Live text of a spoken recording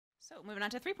So moving on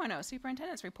to 3.0,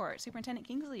 Superintendent's Report. Superintendent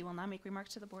Kingsley will now make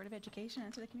remarks to the Board of Education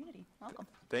and to the community. Welcome.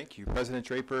 Thank you. President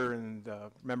Draper and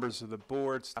members of the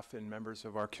board, staff, and members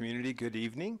of our community, good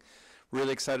evening.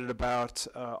 Really excited about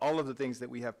all of the things that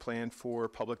we have planned for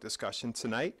public discussion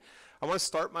tonight. I want to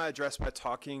start my address by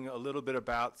talking a little bit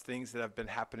about things that have been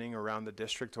happening around the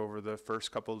district over the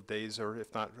first couple of days, or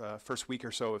if not first week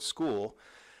or so of school.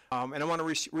 And I want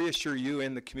to reassure you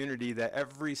and the community that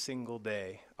every single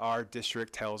day our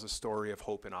district tells a story of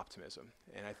hope and optimism.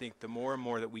 And I think the more and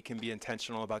more that we can be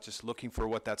intentional about just looking for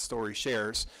what that story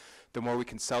shares, the more we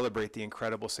can celebrate the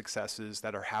incredible successes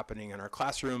that are happening in our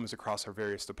classrooms, across our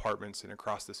various departments, and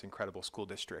across this incredible school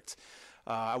district.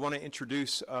 I want to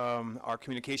introduce our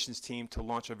communications team to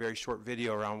launch a very short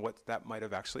video around what that might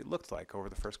have actually looked like over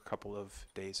the first couple of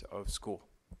days of school.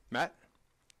 Matt,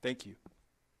 thank you.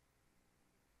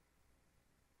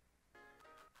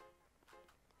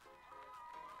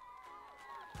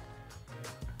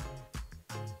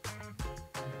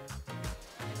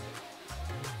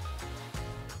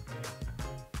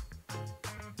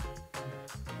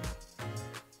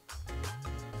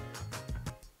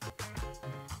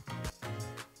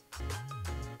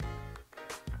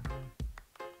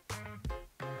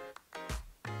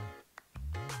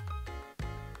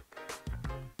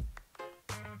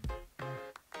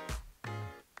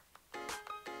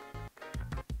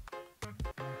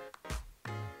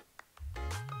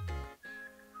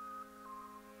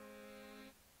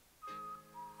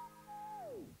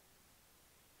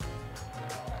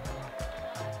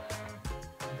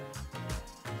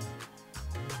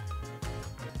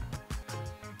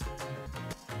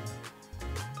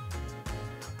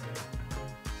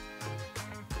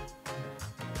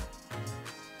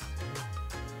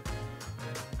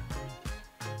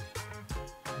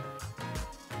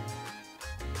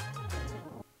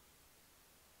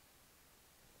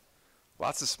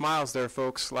 Lots of smiles there,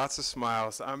 folks, lots of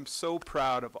smiles. I'm so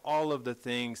proud of all of the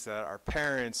things that our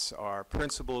parents, our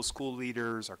principals, school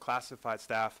leaders, our classified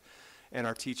staff, and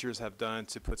our teachers have done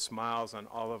to put smiles on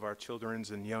all of our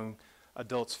children's and young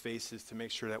adults' faces to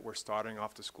make sure that we're starting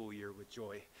off the school year with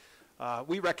joy.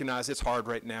 We recognize it's hard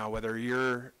right now, whether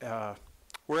you're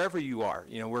wherever you are.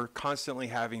 You know, we're constantly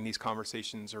having these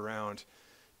conversations around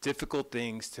difficult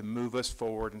things to move us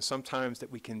forward, and sometimes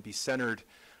that we can be centered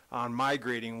on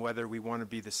migrating whether we want to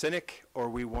be the cynic or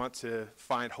we want to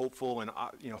find hopeful and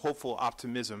hopeful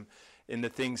optimism in the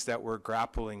things that we're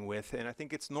grappling with. And I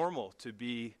think it's normal to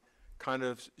be kind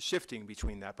of shifting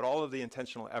between that. But all of the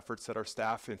intentional efforts that our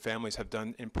staff and families have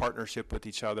done in partnership with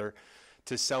each other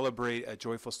to celebrate a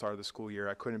joyful start of the school year,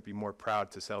 I couldn't be more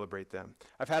proud to celebrate them.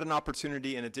 I've had an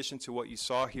opportunity, in addition to what you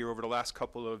saw here over the last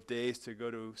couple of days, to go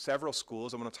to several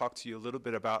schools. I'm going to talk to you a little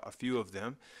bit about a few of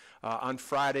them. On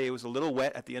Friday, it was a little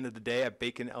wet at the end of the day at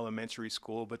Bacon Elementary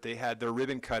School, but they had their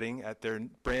ribbon cutting at their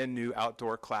brand new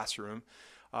outdoor classroom.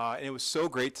 And it was so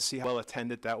great to see how well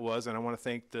attended that was, and I want to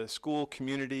thank the school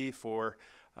community for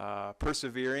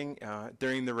persevering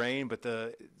during the rain, but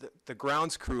the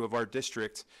grounds crew of our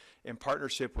district, in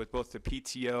partnership with both the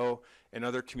PTO and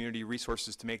other community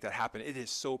resources to make that happen. It is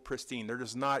so pristine. There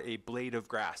is not a blade of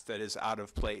grass that is out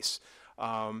of place.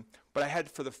 But I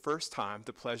had, for the first time,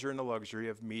 the pleasure and the luxury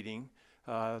of meeting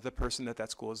the person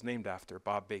that school is named after,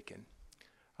 Bob Bacon.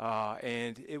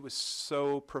 And it was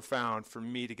so profound for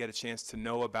me to get a chance to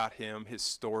know about him, his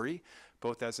story,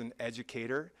 both as an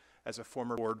educator, as a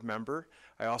former board member.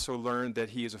 I also learned that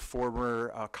he is a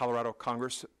former Colorado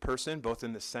congressperson, both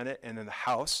in the Senate and in the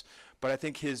House. But I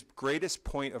think his greatest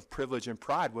point of privilege and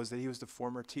pride was that he was the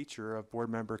former teacher of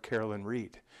board member Carolyn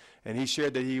Reed. And he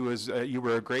shared that he was, you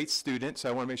were a great student, so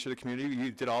I want to make sure the community,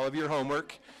 you did all of your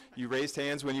homework. You raised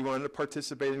hands when you wanted to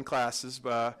participate in classes,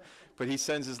 but he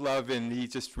sends his love, and he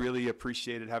just really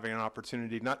appreciated having an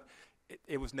opportunity.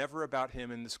 It was never about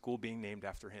him and the school being named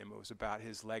after him. It was about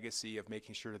his legacy of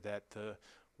making sure that the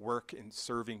work in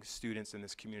serving students in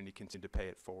this community continue to pay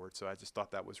it forward. So I just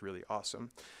thought that was really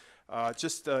awesome.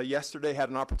 Just yesterday had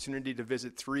an opportunity to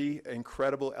visit 3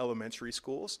 incredible elementary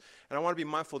schools. And I want to be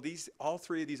mindful, all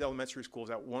 3 of these elementary schools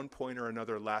at one point or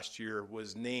another last year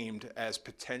was named as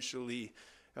potentially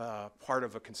part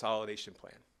of a consolidation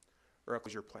plan or a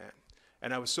closure plan.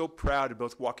 And I was so proud to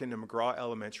both walk into McGraw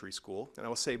Elementary School, and I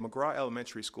will say McGraw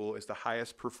Elementary School is the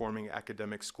highest performing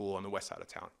academic school on the west side of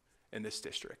town in this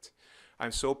district.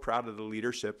 I'm so proud of the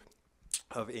leadership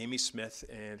of Amy Smith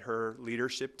and her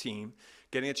leadership team,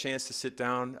 getting a chance to sit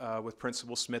down with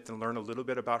Principal Smith and learn a little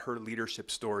bit about her leadership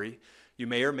story. You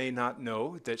may or may not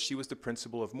know that she was the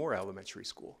principal of Moore Elementary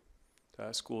School,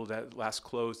 a school that last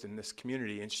closed in this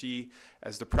community. And she,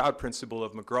 as the proud principal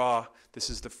of McGraw, this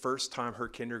is the first time her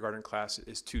kindergarten class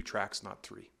is 2 tracks, not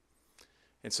 3.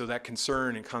 And so that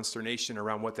concern and consternation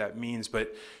around what that means,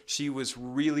 but she was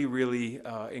really, really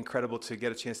incredible to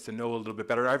get a chance to know a little bit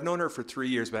better. I've known her for 3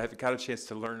 years, but I've got a chance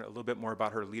to learn a little bit more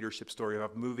about her leadership story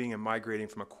of moving and migrating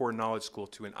from a core knowledge school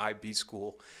to an IB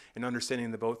school and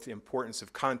understanding both the importance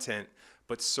of content,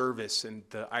 but service and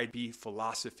the IB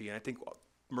philosophy. And I think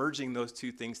merging those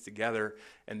two things together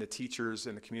and the teachers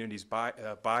and the community's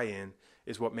buy-in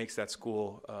is what makes that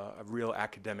school a real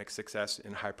academic success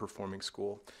and high-performing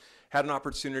school. Had an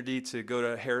opportunity to go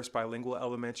to Harris Bilingual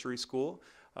Elementary School.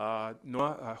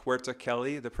 Noah Huerta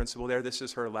Kelly, the principal there, this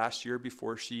is her last year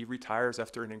before she retires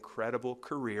after an incredible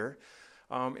career.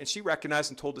 And she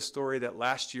recognized and told the story that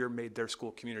last year made their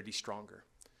school community stronger.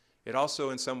 It also,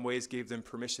 in some ways, gave them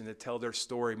permission to tell their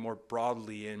story more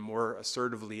broadly and more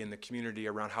assertively in the community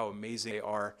around how amazing they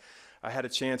are. I had a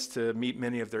chance to meet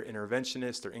many of their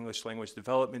interventionists, their English language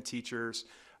development teachers.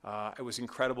 It was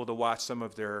incredible to watch some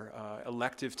of their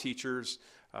elective teachers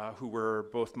who were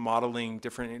both modeling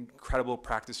different incredible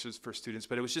practices for students,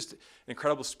 but it was just an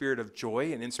incredible spirit of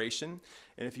joy and inspiration.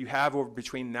 And if you have over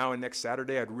between now and next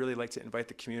Saturday, I'd really like to invite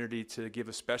the community to give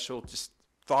a special just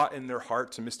thought in their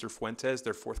heart to Mr. Fuentes,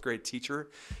 their 4th grade teacher.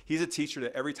 He's a teacher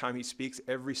that every time he speaks,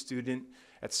 every student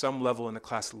at some level in the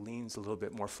class leans a little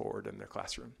bit more forward in their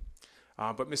classroom.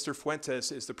 But Mr.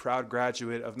 Fuentes is the proud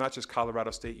graduate of not just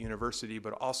Colorado State University,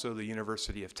 but also the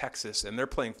University of Texas. And they're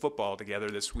playing football together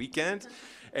this weekend.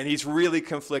 And he's really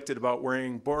conflicted about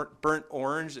wearing burnt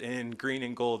orange and green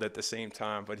and gold at the same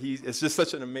time. But it's just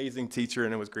such an amazing teacher,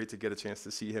 and it was great to get a chance to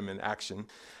see him in action.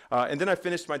 And then I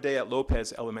finished my day at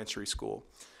Lopez Elementary School.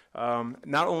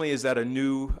 Not only is that a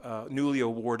newly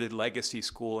awarded legacy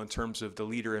school in terms of the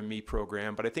Leader in Me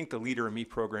program, but I think the Leader in Me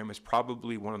program is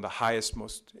probably one of the highest,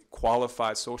 most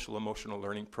qualified social emotional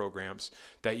learning programs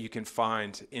that you can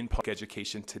find in public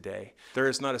education today. There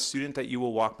is not a student that you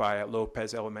will walk by at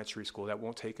Lopez Elementary School that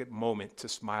won't take a moment to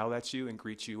smile at you and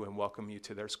greet you and welcome you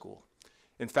to their school.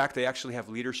 In fact, they actually have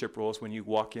leadership roles when you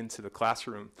walk into the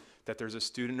classroom, that there's a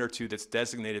student or two that's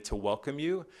designated to welcome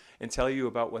you and tell you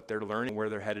about what they're learning, where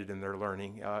they're headed in their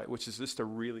learning, which is just a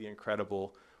really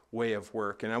incredible way of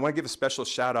work. And I want to give a special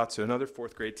shout out to another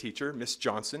 4th grade teacher, Miss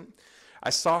Johnson. I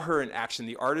saw her in action,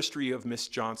 the artistry of Miss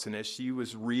Johnson, as she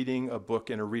was reading a book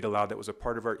in a read aloud that was a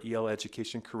part of our EL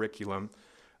education curriculum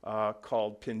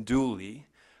called Pinduli.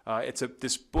 It's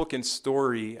this book and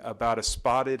story about a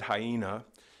spotted hyena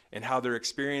and how they're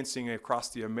experiencing across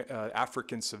the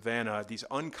African savanna these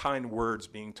unkind words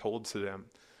being told to them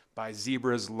by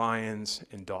zebras, lions,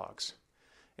 and dogs.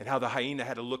 And how the hyena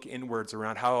had to look inwards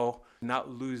around how not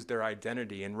lose their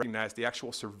identity and recognize the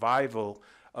actual survival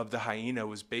of the hyena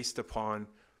was based upon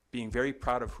being very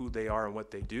proud of who they are and what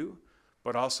they do,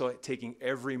 but also taking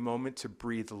every moment to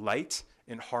breathe light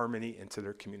and harmony into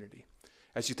their community.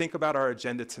 As you think about our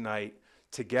agenda tonight,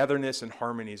 togetherness and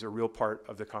harmony is a real part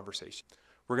of the conversation.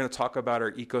 We're going to talk about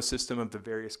our ecosystem of the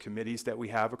various committees that we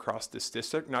have across this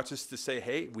district, not just to say,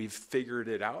 hey, we've figured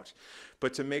it out,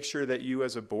 but to make sure that you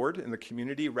as a board and the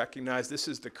community recognize this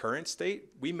is the current state.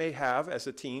 We may have, as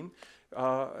a team,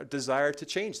 a desire to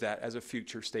change that as a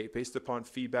future state based upon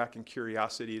feedback and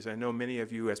curiosities. I know many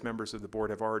of you as members of the board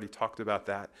have already talked about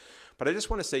that. But I just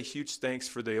want to say huge thanks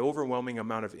for the overwhelming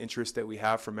amount of interest that we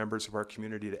have from members of our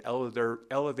community to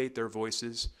elevate their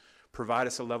voices, provide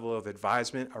us a level of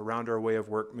advisement around our way of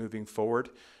work moving forward.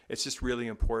 It's just really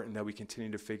important that we continue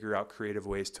to figure out creative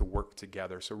ways to work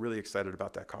together. So really excited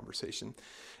about that conversation.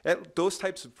 At those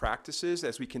types of practices,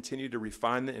 as we continue to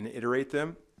refine and iterate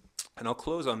them, and I'll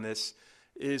close on this,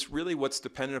 is really what's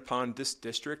dependent upon this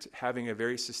district having a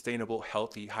very sustainable,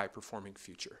 healthy, high-performing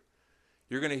future.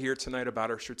 You're going to hear tonight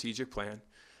about our strategic plan.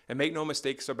 And make no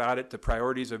mistakes about it, the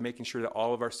priorities of making sure that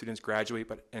all of our students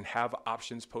graduate and have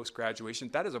options post-graduation,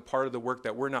 that is a part of the work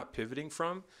that we're not pivoting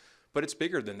from, but it's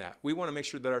bigger than that. We want to make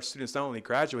sure that our students not only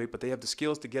graduate, but they have the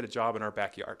skills to get a job in our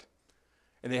backyard.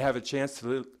 And they have a chance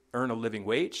to earn a living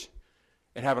wage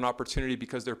and have an opportunity,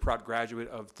 because they're a proud graduate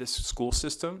of this school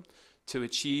system, to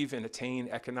achieve and attain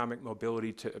economic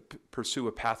mobility to pursue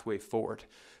a pathway forward.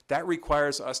 That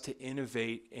requires us to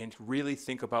innovate and really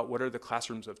think about what are the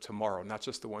classrooms of tomorrow, not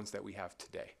just the ones that we have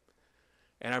today.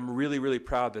 And I'm really, really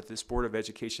proud that this Board of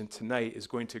Education tonight is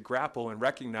going to grapple in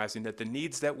recognizing that the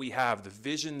needs that we have, the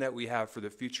vision that we have for the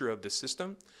future of the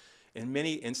system, in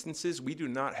many instances, we do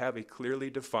not have a clearly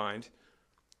defined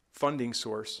funding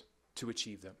source to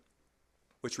achieve them,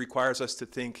 which requires us to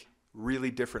think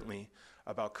really differently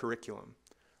about curriculum,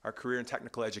 our career and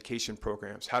technical education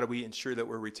programs? How do we ensure that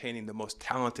we're retaining the most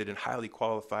talented and highly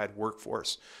qualified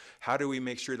workforce? How do we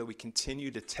make sure that we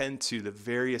continue to tend to the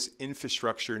various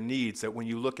infrastructure needs that when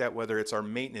you look at whether it's our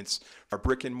maintenance, our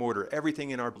brick and mortar,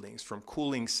 everything in our buildings, from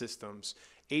cooling systems,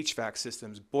 HVAC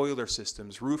systems, boiler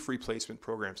systems, roof replacement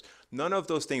programs, none of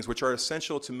those things which are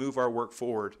essential to move our work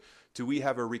forward, do we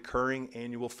have a recurring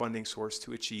annual funding source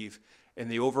to achieve? And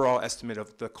the overall estimate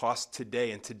of the cost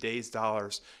today in today's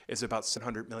dollars is about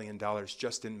 $700 million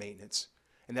just in maintenance.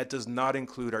 And that does not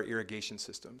include our irrigation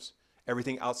systems,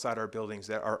 everything outside our buildings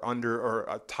that are under or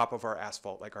on top of our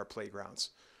asphalt, like our playgrounds.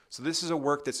 So this is a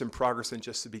work that's in progress and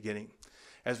just the beginning.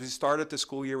 As we started the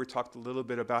school year, we talked a little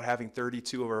bit about having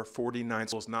 32 of our 49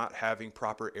 schools not having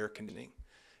proper air conditioning.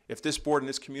 If this board and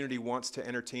this community wants to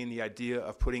entertain the idea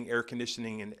of putting air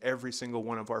conditioning in every single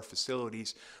one of our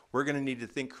facilities, we're going to need to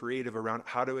think creative around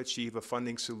how to achieve a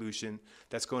funding solution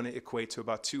that's going to equate to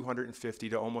about $250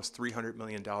 to almost $300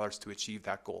 million to achieve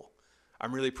that goal.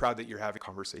 I'm really proud that you're having a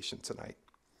conversation tonight.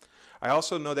 I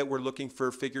also know that we're looking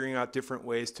for figuring out different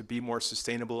ways to be more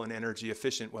sustainable and energy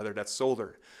efficient, whether that's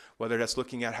solar, whether that's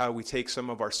looking at how we take some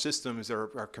of our systems,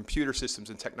 our computer systems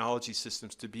and technology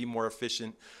systems to be more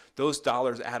efficient. Those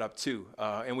dollars add up too.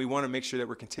 And we want to make sure that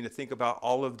we're continuing to think about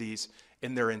all of these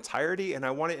in their entirety. And I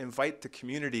want to invite the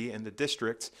community and the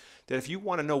district that if you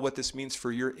want to know what this means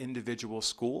for your individual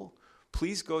school,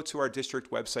 please go to our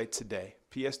district website today,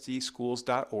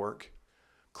 psdschools.org,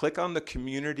 click on the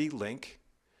community link,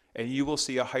 and you will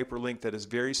see a hyperlink that is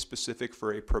very specific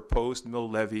for a proposed mill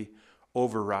levy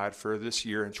override for this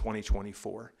year in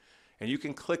 2024. And you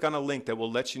can click on a link that will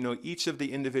let you know each of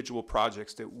the individual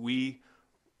projects that we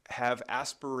have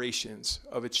aspirations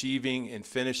of achieving and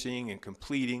finishing and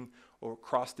completing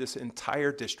across this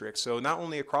entire district. So not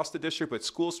only across the district, but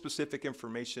school-specific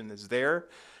information is there.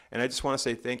 And I just want to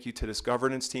say thank you to this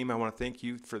governance team. I want to thank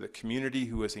you for the community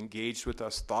who has engaged with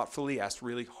us thoughtfully, asked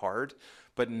really hard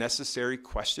but necessary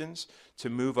questions to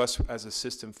move us as a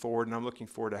system forward. And I'm looking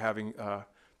forward to having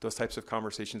those types of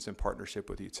conversations in partnership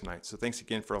with you tonight. So thanks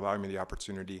again for allowing me the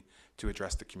opportunity to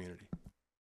address the community.